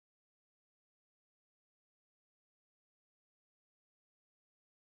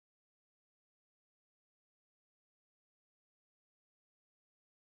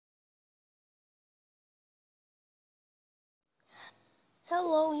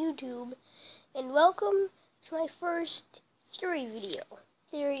Hello YouTube, and welcome to my first theory video.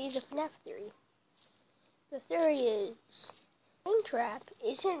 Theory is a FNAF theory. The theory is, Springtrap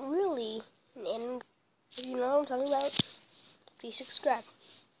isn't really an animatronic. If you know what I'm talking about, please subscribe.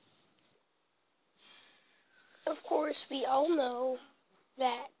 Of course, we all know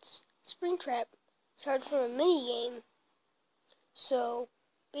that Springtrap started from a minigame. So,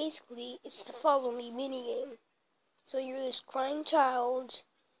 basically, it's the Follow Me minigame. So you're this crying child,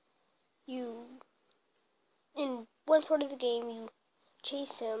 in one part of the game, you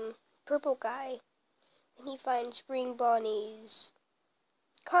chase him, purple guy, and he finds Spring Bonnie's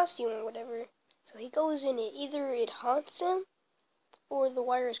costume or whatever. So he goes in it, either it haunts him, or the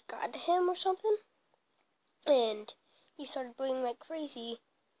wires got to him or something, and he started bleeding like crazy,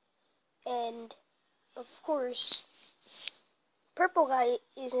 and of course, purple guy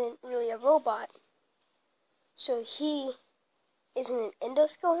isn't really a robot, so he isn't an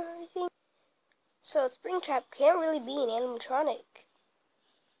endoscope or anything. So Springtrap can't really be an animatronic.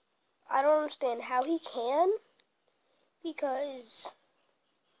 I don't understand how he can, because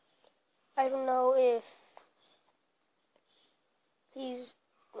I don't know if he's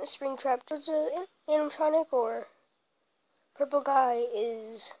Springtrap was an animatronic or purple guy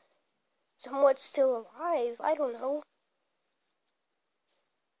is somewhat still alive. I don't know.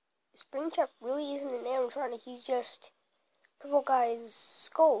 Springtrap really isn't an animatronic. He's just purple guy's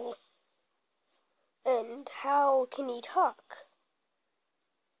skull. And how can he talk?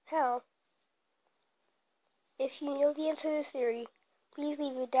 How? If you know the answer to this theory, please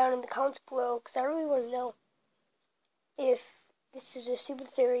leave it down in the comments below, because I really want to know if this is a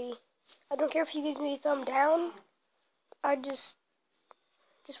stupid theory. I don't care if you give me a thumb down. I just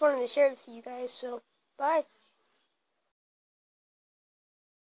wanted to share it with you guys, so bye.